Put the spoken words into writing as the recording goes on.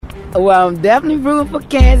Well, I'm definitely rooting for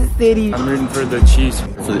Kansas City. I'm rooting for the Chiefs.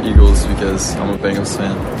 For the Eagles because I'm a Bengals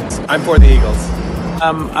fan. I'm for the Eagles.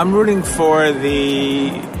 I'm rooting for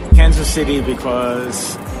the Kansas City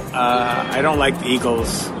because I don't like the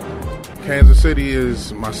Eagles. Kansas City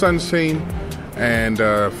is my son's team, and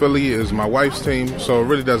Philly is my wife's team, so it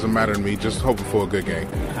really doesn't matter to me, just hoping for a good game.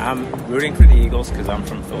 I'm rooting for the Eagles because I'm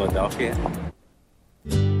from Philadelphia.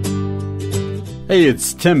 Hey,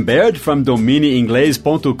 it's Tim Baird from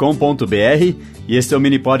domineinglês.com.br e este é o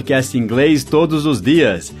mini podcast inglês todos os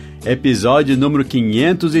dias, episódio número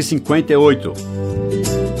 558.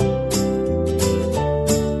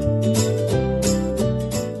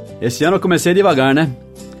 Esse ano eu comecei devagar, né?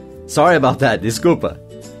 Sorry about that, desculpa.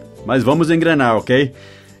 Mas vamos engrenar, ok?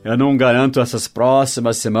 Eu não garanto essas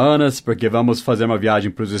próximas semanas porque vamos fazer uma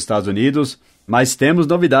viagem para os Estados Unidos, mas temos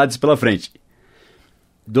novidades pela frente.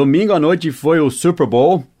 Domingo à noite foi o Super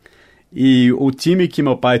Bowl e o time que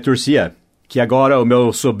meu pai torcia, que agora o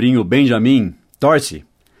meu sobrinho Benjamin torce,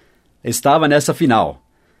 estava nessa final,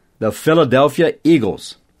 da Philadelphia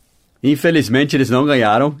Eagles. Infelizmente eles não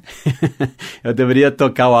ganharam. Eu deveria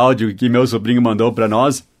tocar o áudio que meu sobrinho mandou para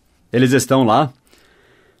nós. Eles estão lá,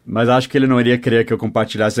 mas acho que ele não iria querer que eu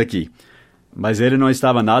compartilhasse aqui. Mas ele não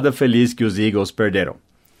estava nada feliz que os Eagles perderam.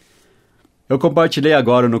 Eu compartilhei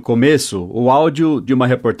agora no começo o áudio de uma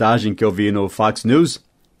reportagem que eu vi no Fox News,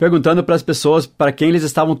 perguntando para as pessoas para quem eles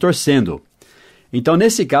estavam torcendo. Então,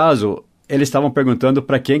 nesse caso, eles estavam perguntando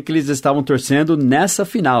para quem que eles estavam torcendo nessa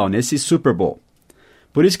final, nesse Super Bowl.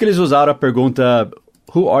 Por isso que eles usaram a pergunta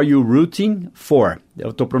Who are you rooting for? Eu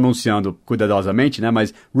estou pronunciando cuidadosamente, né?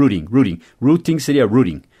 Mas rooting. Rooting seria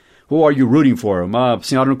rooting. Who are you rooting for? Uma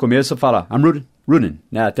senhora no começo fala I'm rooting,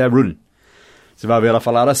 né? Até rooting. Você vai ver ela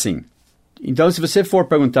falar assim. Então, se você for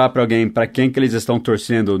perguntar para alguém para quem que eles estão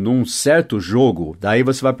torcendo num certo jogo, daí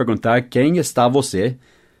você vai perguntar quem está você.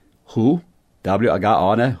 Who,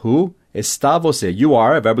 W-H-O, né? Who está você. You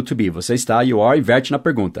are, é verbo to be. Você está, you are, inverte na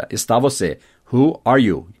pergunta. Está você. Who are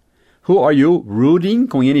you? Who are you rooting,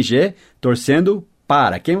 com ING, torcendo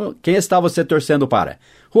para? Quem está você torcendo para?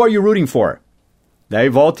 Who are you rooting for? Daí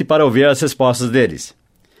volte para ouvir as respostas deles.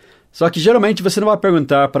 Só que geralmente você não vai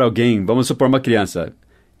perguntar para alguém, vamos supor uma criança,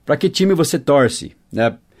 para que time você torce,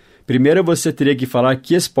 né? Primeiro você teria que falar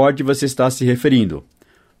que esporte você está se referindo.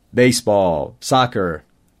 Baseball, soccer,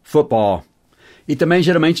 futebol. E também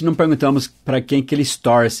geralmente não perguntamos para quem que eles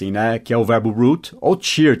torcem, né? Que é o verbo root, ou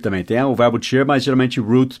cheer também. Tem o verbo cheer, mas geralmente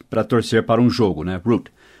root para torcer para um jogo, né?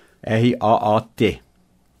 Root. R-O-O-T.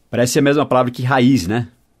 Parece a mesma palavra que raiz, né?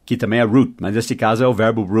 Que também é root, mas nesse caso é o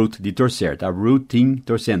verbo root de torcer, tá? Rooting,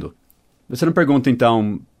 torcendo. Você não pergunta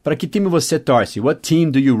então, para que time você torce? What team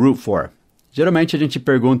do you root for? Geralmente a gente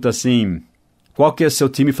pergunta assim, qual que é o seu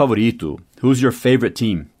time favorito? Who's your favorite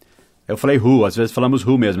team? Eu falei who, às vezes falamos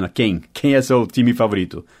who mesmo, né? Quem? Quem é seu time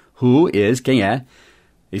favorito? Who is, quem é?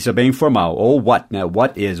 Isso é bem informal. Ou what, né?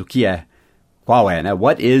 What is, o que é? Qual é, né?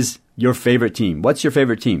 What is your favorite team? What's your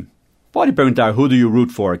favorite team? Pode perguntar who do you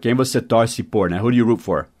root for? Quem você torce por, né? Who do you root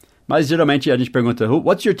for? Mas geralmente a gente pergunta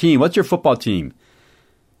what's your team? What's your football team?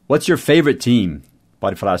 What's your favorite team?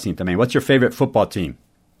 Pode falar assim também. What's your favorite football team?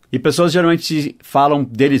 E pessoas geralmente falam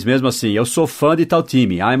deles mesmos assim, eu sou fã de tal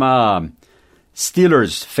time. I'm a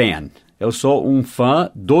Steelers fan. Eu sou um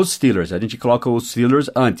fã dos Steelers. A gente coloca os Steelers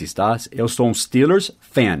antes, tá? Eu sou um Steelers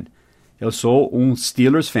fan. Eu sou um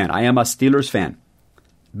Steelers fan. I am a Steelers fan.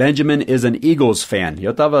 Benjamin is an Eagles fan.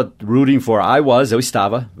 Eu estava rooting for, eu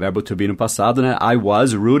estava, verbo to be no passado, né? I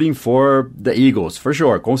was rooting for the Eagles, for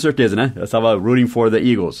sure, com certeza, né? Eu estava rooting for the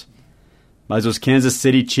Eagles. Mas os Kansas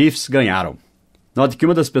City Chiefs ganharam. Note que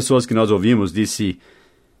uma das pessoas que nós ouvimos disse,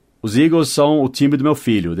 os Eagles são o time do meu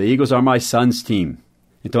filho. The Eagles are my son's team.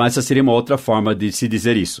 Então essa seria uma outra forma de se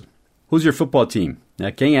dizer isso. Who's your football team?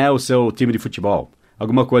 Quem é o seu time de futebol?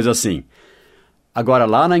 Alguma coisa assim. Agora,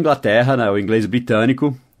 lá na Inglaterra, né, o inglês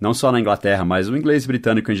britânico, não só na Inglaterra, mas o inglês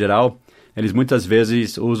britânico em geral, eles muitas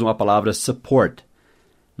vezes usam a palavra support.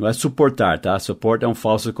 Não é suportar, tá? Support é um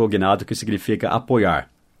falso cognado que significa apoiar.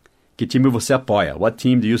 Que time você apoia? What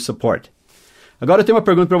team do you support? Agora eu tenho uma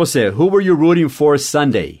pergunta para você. Who were you rooting for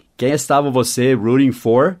Sunday? Quem estava você rooting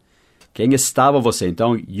for? Quem estava você?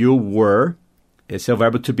 Então, you were. Esse é o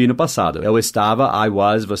verbo to be no passado. Eu estava, I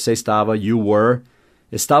was, você estava, you were.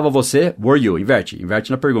 Estava você, were you.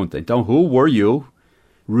 Inverte na pergunta. Então, who were you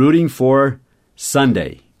rooting for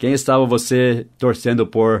Sunday? Quem estava você torcendo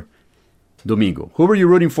por domingo? Who were you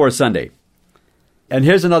rooting for Sunday? And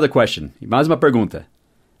here's another question. Mais uma pergunta.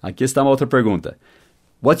 Aqui está uma outra pergunta.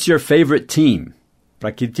 What's your favorite team?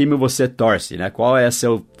 Para que time você torce, né? Qual é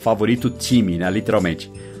seu favorito time, né?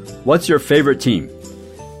 Literalmente. What's your favorite team?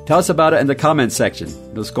 Tell us about it in the comment section.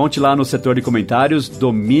 Nos conte lá no setor de comentários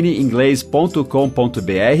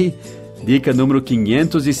domineinglês.com.br, dica número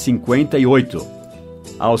 558.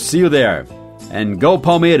 I'll see you there. And go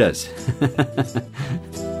Palmeiras!